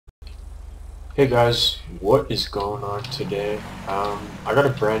Hey guys, what is going on today? I got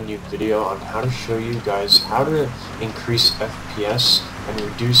a brand new video on how to show you guys how to increase FPS and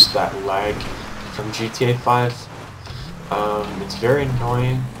reduce that lag from GTA 5. It's very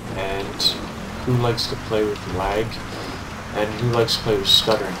annoying, and who likes to play with lag and who likes to play with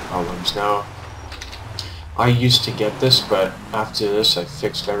stuttering problems? Now, I used to get this, but after this I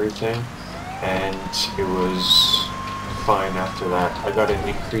fixed everything and it was fine after that. I got an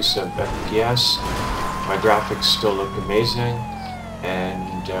increase of FPS, my graphics still look amazing,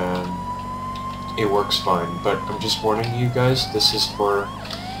 and it works fine. But I'm just warning you guys, this is for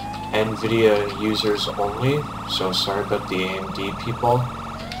NVIDIA users only, so sorry about the AMD people,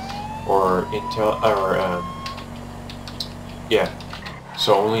 or Intel, or yeah,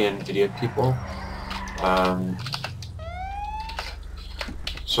 so only NVIDIA people.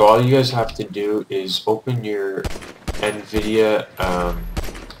 So all you guys have to do is open your NVIDIA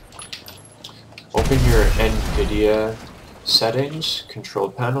settings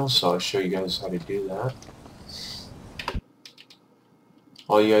control panel. So I'll show you guys how to do that.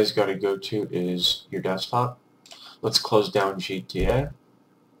 All you guys got to go to is your desktop. Let's close down GTA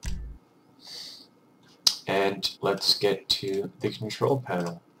and let's get to the control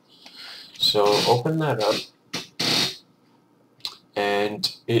panel. So open that up,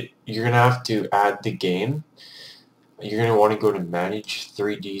 and you're gonna have to add the game. You're going to want to go to Manage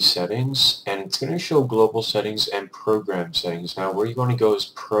 3D Settings, and it's going to show Global Settings and Program Settings. Now, where you're going to go is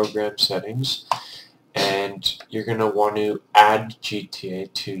Program Settings, and you're going to want to add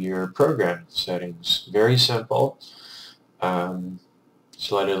GTA to your program settings. Very simple. So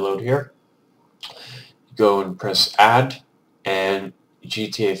let it load here. Go and press Add, and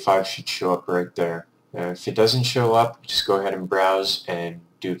GTA 5 should show up right there. If it doesn't show up, just go ahead and browse and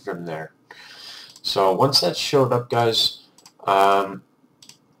do it from there. So once that's showed up, guys, now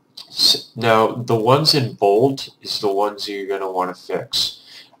the ones in bold is the ones you're going to want to fix.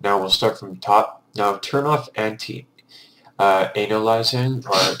 Now we'll start from top. Now turn off anti-aliasing,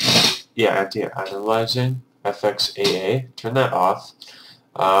 anti-aliasing, FXAA. Turn that off.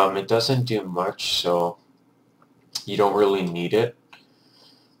 It doesn't do much, so you don't really need it.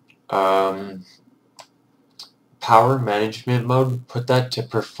 Power management mode, put that to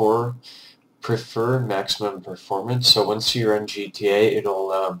prefer maximum performance. So once you're on GTA,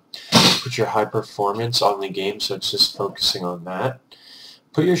 it'll put your high performance on the game, so it's just focusing on that.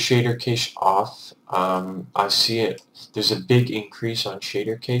 Put your shader cache off. I see it. There's a big increase on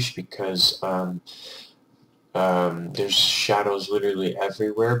shader cache because there's shadows literally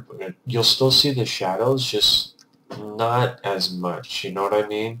everywhere, but you'll still see the shadows, just not as much. You know what I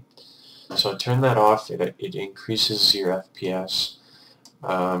mean? So turn that off. It increases your FPS.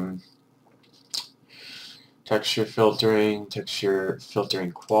 Texture filtering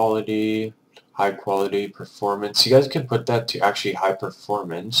quality, high quality performance. You guys can put that to actually high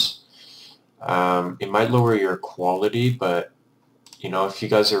performance. It might lower your quality, but you know, if you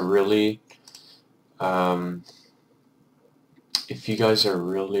guys are really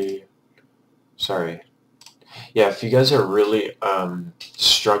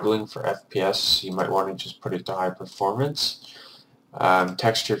struggling for FPS, you might want to just put it to high performance.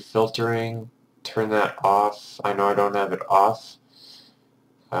 Texture filtering, turn that off. I know I don't have it off.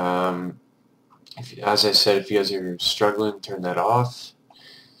 As I said, if you guys are struggling, turn that off.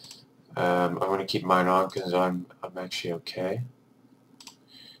 I'm going to keep mine on because I'm actually okay.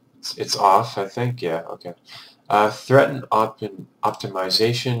 It's off, I think. Yeah, okay. Threaten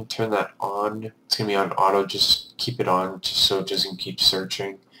optimization, turn that on. It's going to be on auto. Just keep it on just so it doesn't keep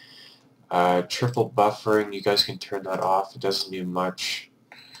searching. Triple buffering, you guys can turn that off. It doesn't do much.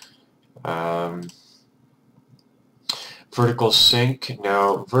 Vertical sync.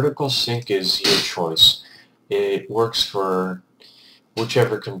 Now, vertical sync is your choice. It works for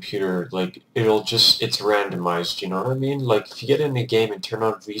whichever computer. Like, it's randomized, you know what I mean? Like, if you get in a game and turn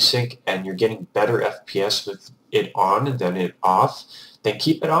on VSync and you're getting better FPS with it on than it off, then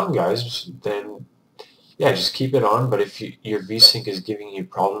keep it on, guys. Then, yeah, just keep it on. But if your VSync is giving you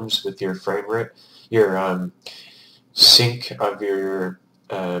problems with your frame rate, your sync of your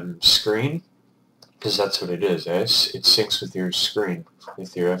screen, because that's what it is, eh? It syncs with your screen,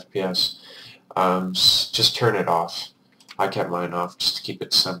 with your FPS. Just turn it off. I kept mine off just to keep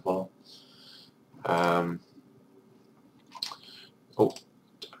it simple. Oh,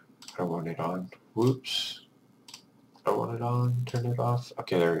 I want it on. Whoops. I want it on. Turn it off.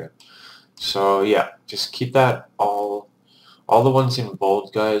 Okay, there we go. So yeah, just keep that all the ones in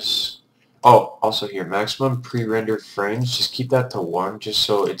bold, guys. Oh, also here, maximum pre-rendered frames. Just keep that to 1, just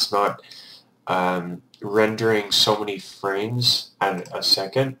so it's not rendering so many frames at a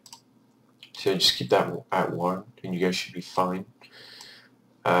second. So just keep that at 1 and you guys should be fine.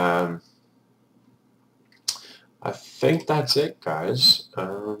 I think that's it, guys.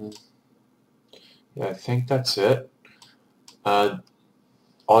 Yeah, I think that's it.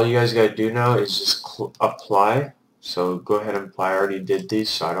 All you guys gotta do now is just apply. So go ahead and apply. I already did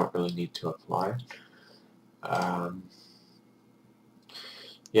these, so I don't really need to apply.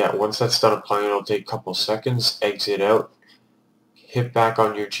 Yeah, once that's done applying, it'll take a couple seconds. Exit out, hit back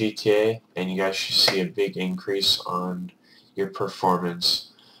on your GTA, and you guys should see a big increase on your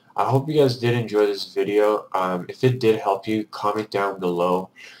performance. I hope you guys did enjoy this video. If it did help you, comment down below,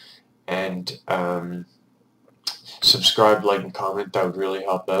 and subscribe, like, and comment. That would really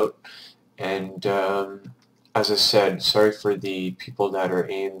help out. And as I said, sorry for the people that are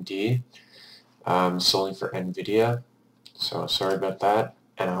AMD. It's only for NVIDIA, so sorry about that.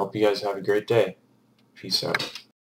 And I hope you guys have a great day. Peace out.